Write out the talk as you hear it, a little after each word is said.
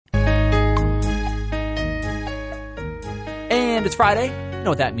And it's Friday. You know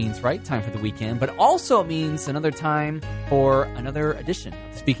what that means, right? Time for the weekend. But also it means another time for another edition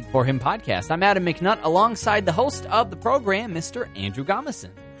of the Speaking for Him podcast. I'm Adam McNutt alongside the host of the program, Mr. Andrew Gomison.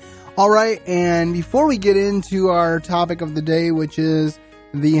 All right, and before we get into our topic of the day, which is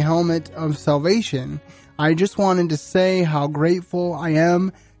the helmet of salvation, I just wanted to say how grateful I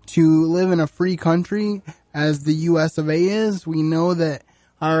am to live in a free country as the U.S. of A. is. We know that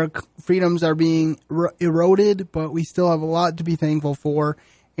our freedoms are being eroded, but we still have a lot to be thankful for.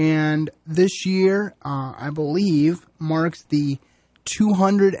 And this year, I believe, marks the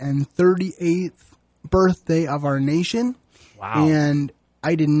 238th birthday of our nation. Wow. And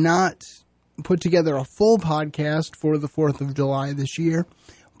I did not put together a full podcast for the 4th of July this year,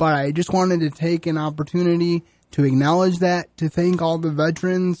 but I just wanted to take an opportunity to acknowledge that, to thank all the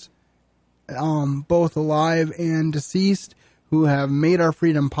veterans, both alive and deceased, who have made our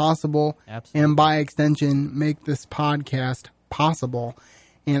freedom possible. Absolutely. And by extension, make this podcast possible.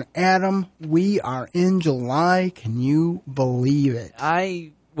 And Adam, we are in July. Can you believe it?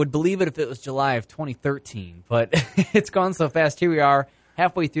 I would believe it if it was July of 2013, but it's gone so fast. Here we are,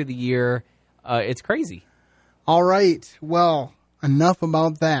 halfway through the year. It's crazy. All right. Well, enough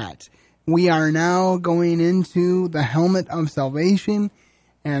about that. We are now going into the helmet of salvation.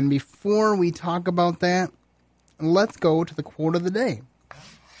 And before we talk about that, let's go to the quote of the day.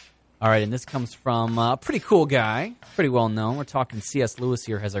 All right, and this comes from a pretty cool guy, pretty well known. We're talking C.S. Lewis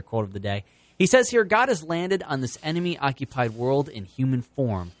here as our quote of the day. He says here, God has landed on this enemy-occupied world in human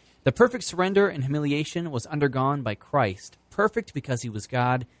form. The perfect surrender and humiliation was undergone by Christ. Perfect because he was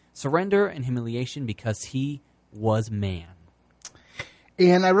God. Surrender and humiliation because he was man.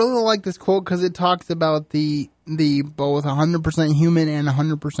 And I really like this quote because it talks about the both 100% human and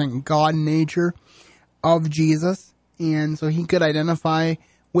 100% God nature of Jesus. And so he could identify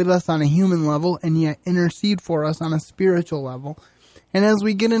with us on a human level and yet intercede for us on a spiritual level. And as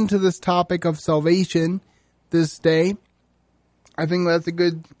we get into this topic of salvation this day, I think that's a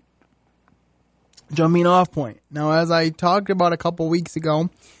good jumping off point. Now, as I talked about a couple weeks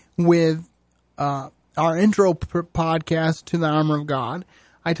ago with our intro podcast to the Armor of God,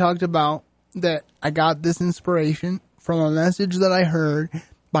 I talked about that I got this inspiration from a message that I heard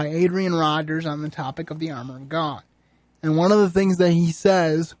by Adrian Rogers on the topic of the armor of God. And one of the things that he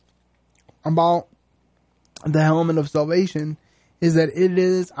says about the helmet of salvation is that it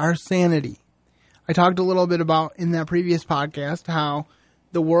is our sanity. I talked a little bit about in that previous podcast how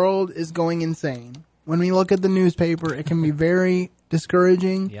the world is going insane. When we look at the newspaper, it can be very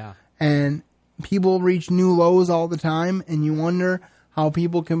discouraging. Yeah. And people reach new lows all the time, and you wonder how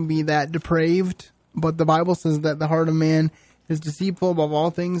people can be that depraved. But the Bible says that the heart of man is deceitful above all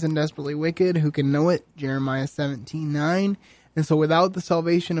things and desperately wicked. Who can know it? Jeremiah 17:9. And so without the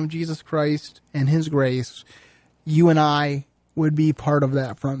salvation of Jesus Christ and his grace, you and I would be part of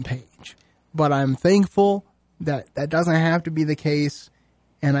that front page. But I'm thankful that that doesn't have to be the case.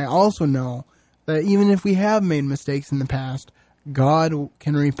 And I also know that even if we have made mistakes in the past, God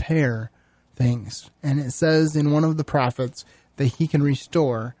can repair things. And it says in one of the prophets that he can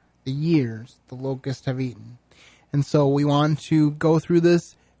restore the years the locusts have eaten. And so we want to go through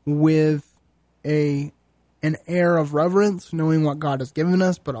this with an air of reverence, knowing what God has given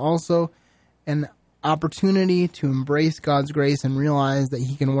us, but also an opportunity to embrace God's grace and realize that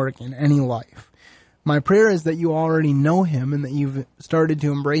he can work in any life. My prayer is that you already know him and that you've started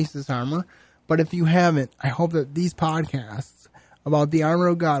to embrace this armor. But if you haven't, I hope that these podcasts about the armor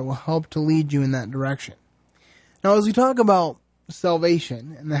of God will help to lead you in that direction. Now, as we talk about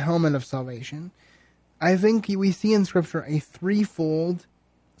salvation and the helmet of salvation, I think we see in Scripture a threefold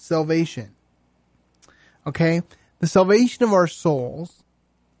salvation. Okay? The salvation of our souls,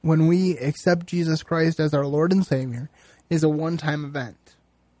 when we accept Jesus Christ as our Lord and Savior, is a one-time event.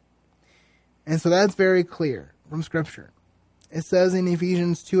 And so that's very clear from Scripture. It says in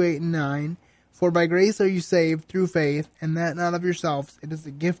Ephesians 2:8-9, "For by grace are you saved through faith, and that not of yourselves. It is the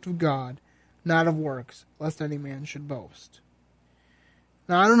gift of God, not of works, lest any man should boast."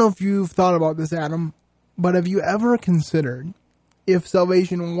 Now, I don't know if you've thought about this, Adam, but have you ever considered if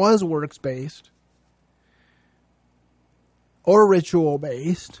salvation was works-based or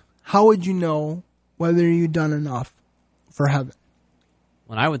ritual-based, how would you know whether you'd done enough for heaven?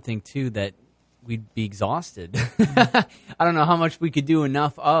 Well, I would think, too, that we'd be exhausted. I don't know how much we could do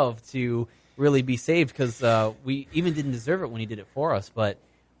enough of to really be saved, because we even didn't deserve it when he did it for us. But,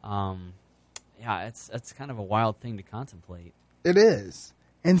 yeah, it's kind of a wild thing to contemplate. It is.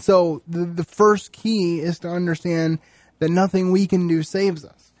 And so the first key is to understand that nothing we can do saves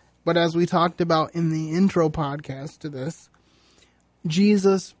us. But as we talked about in the intro podcast to this,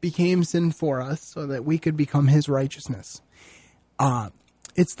 Jesus became sin for us so that we could become his righteousness.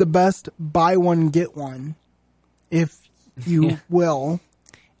 It's the best buy one, get one, if you will,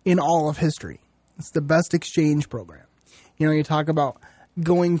 in all of history. It's the best exchange program. You know, you talk about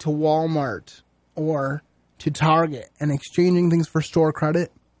going to Walmart or to Target and exchanging things for store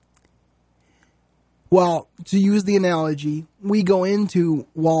credit. Well, to use the analogy, we go into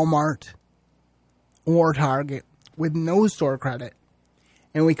Walmart or Target with no store credit,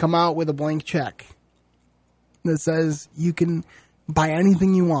 and we come out with a blank check that says you can buy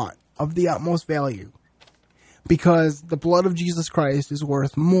anything you want of the utmost value, because the blood of Jesus Christ is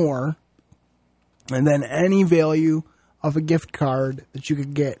worth more than any value of a gift card that you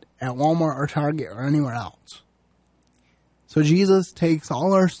could get at Walmart or Target or anywhere else. So Jesus takes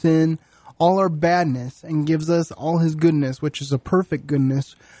all our sin, all our badness, and gives us all his goodness, which is a perfect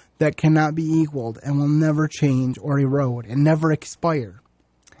goodness that cannot be equaled and will never change or erode and never expire.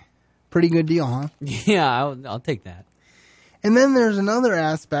 Pretty good deal, huh? Yeah, I'll take that. And then there's another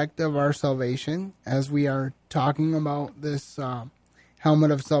aspect of our salvation, as we are talking about this helmet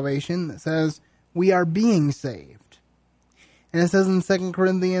of salvation, that says we are being saved. And it says in 2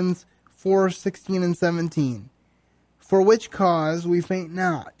 Corinthians 4:16 and 17, "For which cause we faint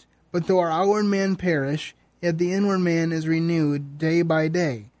not, but though our outward man perish, yet the inward man is renewed day by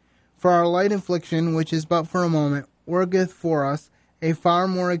day. For our light affliction, which is but for a moment, worketh for us a far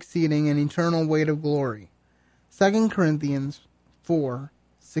more exceeding and eternal weight of glory." 2 Corinthians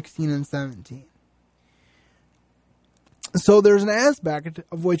 4:16 and 17. So there's an aspect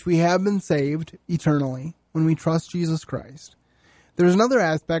of which we have been saved eternally when we trust Jesus Christ. There's another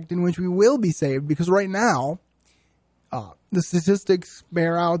aspect in which we will be saved, because right now, the statistics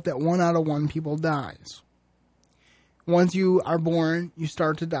bear out that 1 out of 1 people dies. Once you are born, you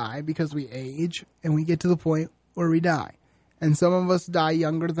start to die because we age, and we get to the point where we die. And some of us die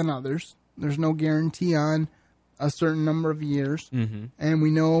younger than others. There's no guarantee on a certain number of years. Mm-hmm. And we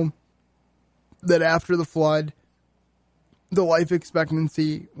know that after the flood, the life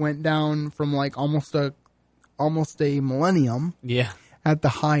expectancy went down from like almost a millennium at the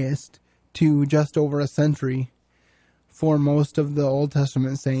highest to just over a century for most of the Old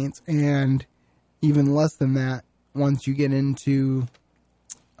Testament saints, and even less than that once you get into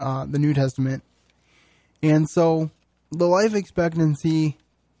the New Testament. And so the life expectancy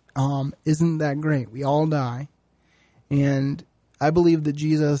isn't that great. We all die. And I believe that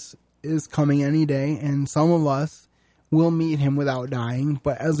Jesus is coming any day, and some of us will meet him without dying.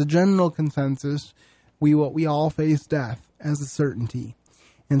 But as a general consensus, we all face death as a certainty.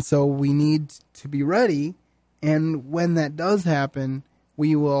 And so we need to be ready. And when that does happen,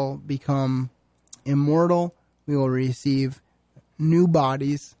 we will become immortal. We will receive new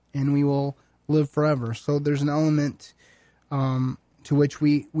bodies, and we will live forever. So there's an element to which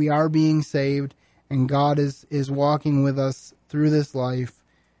we are being saved, and God is walking with us through this life.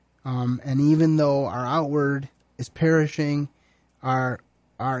 And even though our outward is perishing, our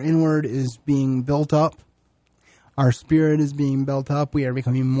inward is being built up. Our spirit is being built up. We are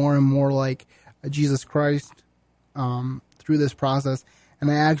becoming more and more like Jesus Christ through this process. And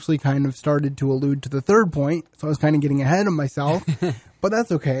I actually kind of started to allude to the third point, so I was kind of getting ahead of myself. But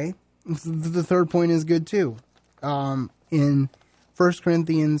that's okay. The third point is good too. In 1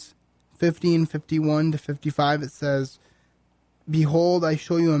 Corinthians 15:51 to 55, it says, "Behold, I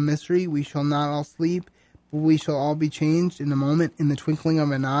show you a mystery. We shall not all sleep, but we shall all be changed in a moment, in the twinkling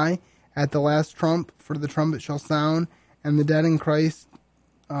of an eye, at the last trump. For the trumpet shall sound, and the dead in Christ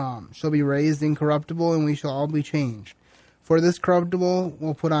shall be raised incorruptible, and we shall all be changed. For this corruptible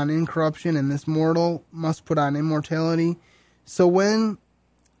will put on incorruption, and this mortal must put on immortality. So when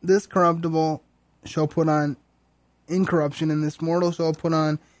this corruptible shall put on incorruption, and this mortal shall put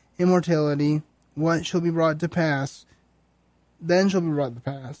on immortality, what shall be brought to pass? Then shall be brought to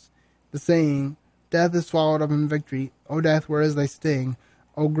pass the saying, Death is swallowed up in victory. O death, where is thy sting?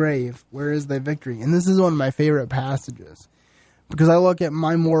 O grave, where is thy victory?" And this is one of my favorite passages, because I look at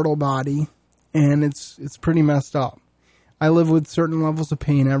my mortal body, and it's pretty messed up. I live with certain levels of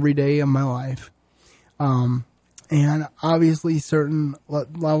pain every day of my life. And obviously certain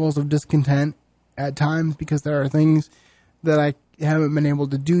levels of discontent at times, because there are things that I haven't been able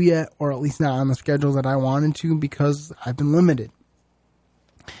to do yet, or at least not on the schedule that I wanted to, because I've been limited.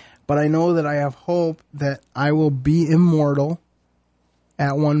 But I know that I have hope that I will be immortal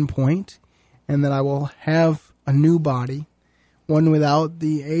at one point, and that I will have a new body, one without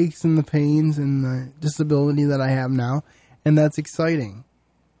the aches and the pains and the disability that I have now, and that's exciting.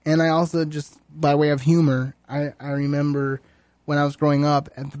 And I also, just by way of humor, I remember when I was growing up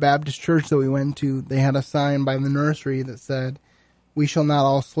at the Baptist church that we went to, they had a sign by the nursery that said, we shall not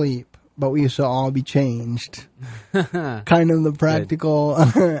all sleep, but we shall all be changed. Kind of the practical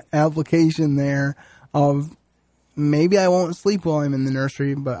application there of maybe I won't sleep while I'm in the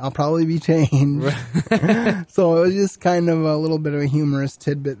nursery, but I'll probably be changed. So it was just kind of a little bit of a humorous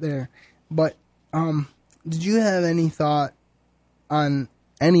tidbit there. But did you have any thought on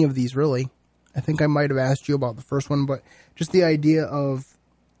any of these, really? I think I might have asked you about the first one, but just the idea of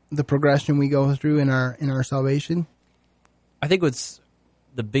the progression we go through in our salvation. I think what's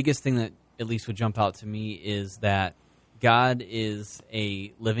the biggest thing that at least would jump out to me is that God is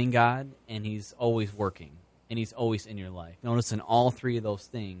a living God, and he's always working, and he's always in your life. Notice in all three of those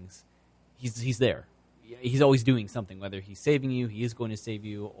things, he's there. He's always doing something, whether he's saving you, he is going to save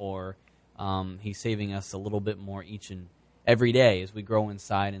you, or he's saving us a little bit more each and every day as we grow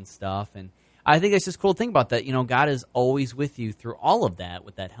inside and stuff. And I think it's just cool to think about that. God is always with you through all of that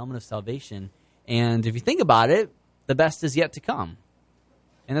with that helmet of salvation. And if you think about it, the best is yet to come.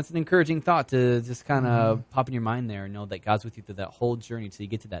 And that's an encouraging thought to just kind of pop in your mind there and know that God's with you through that whole journey till you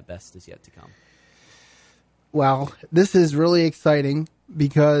get to that best is yet to come. Well, this is really exciting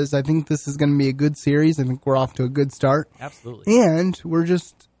because I think this is going to be a good series. I think we're off to a good start. Absolutely. And we're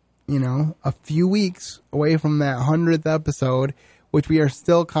just, a few weeks away from that 100th episode, which we are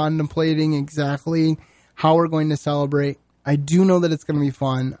still contemplating exactly how we're going to celebrate. I do know that it's going to be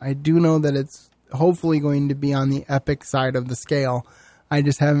fun. I do know that it's hopefully going to be on the epic side of the scale. I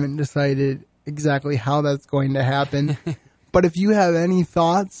just haven't decided exactly how that's going to happen. But if you have any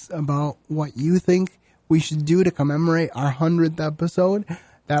thoughts about what you think we should do to commemorate our 100th episode,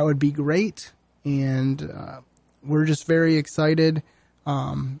 that would be great. And we're just very excited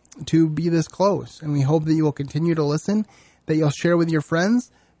to be this close. And we hope that you will continue to listen, that you'll share with your friends,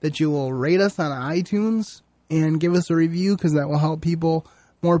 that you will rate us on iTunes and give us a review, because that will help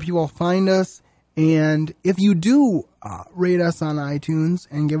more people find us. And if you do rate us on iTunes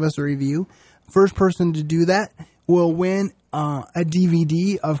and give us a review, first person to do that will win a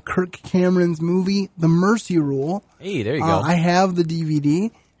DVD of Kirk Cameron's movie, The Mercy Rule. Hey, there you go. I have the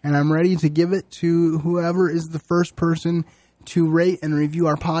DVD, and I'm ready to give it to whoever is the first person to rate and review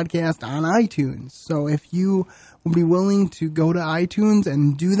our podcast on iTunes. So if you would be willing to go to iTunes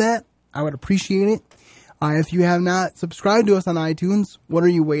and do that, I would appreciate it. If you have not subscribed to us on iTunes, what are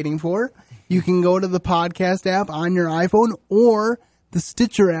you waiting for? You can go to the podcast app on your iPhone or the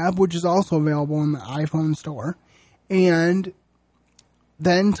Stitcher app, which is also available in the iPhone store, and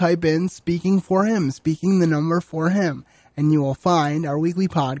then type in Speaking for Him, speaking the number for Him, and you will find our weekly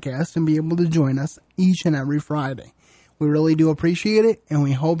podcast and be able to join us each and every Friday. We really do appreciate it, and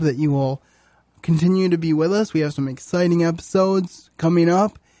we hope that you will continue to be with us. We have some exciting episodes coming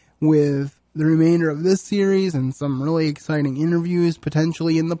up with the remainder of this series and some really exciting interviews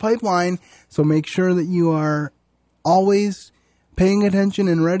potentially in the pipeline. So make sure that you are always paying attention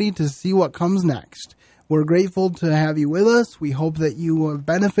and ready to see what comes next. We're grateful to have you with us. We hope that you have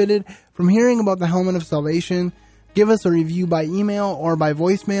benefited from hearing about the Helmet of Salvation. Give us a review by email or by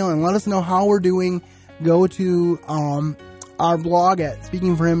voicemail and let us know how we're doing. Go to our blog at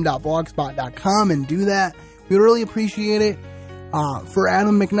speakingforhim.blogspot.com and do that. We really appreciate it. For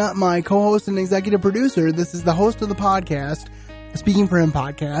Adam McNutt, my co-host and executive producer, this is the host of the podcast, Speaking for Him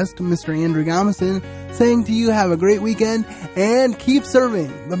podcast, Mr. Andrew Gomison, saying to you, have a great weekend and keep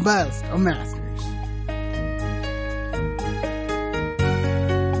serving the best of masters.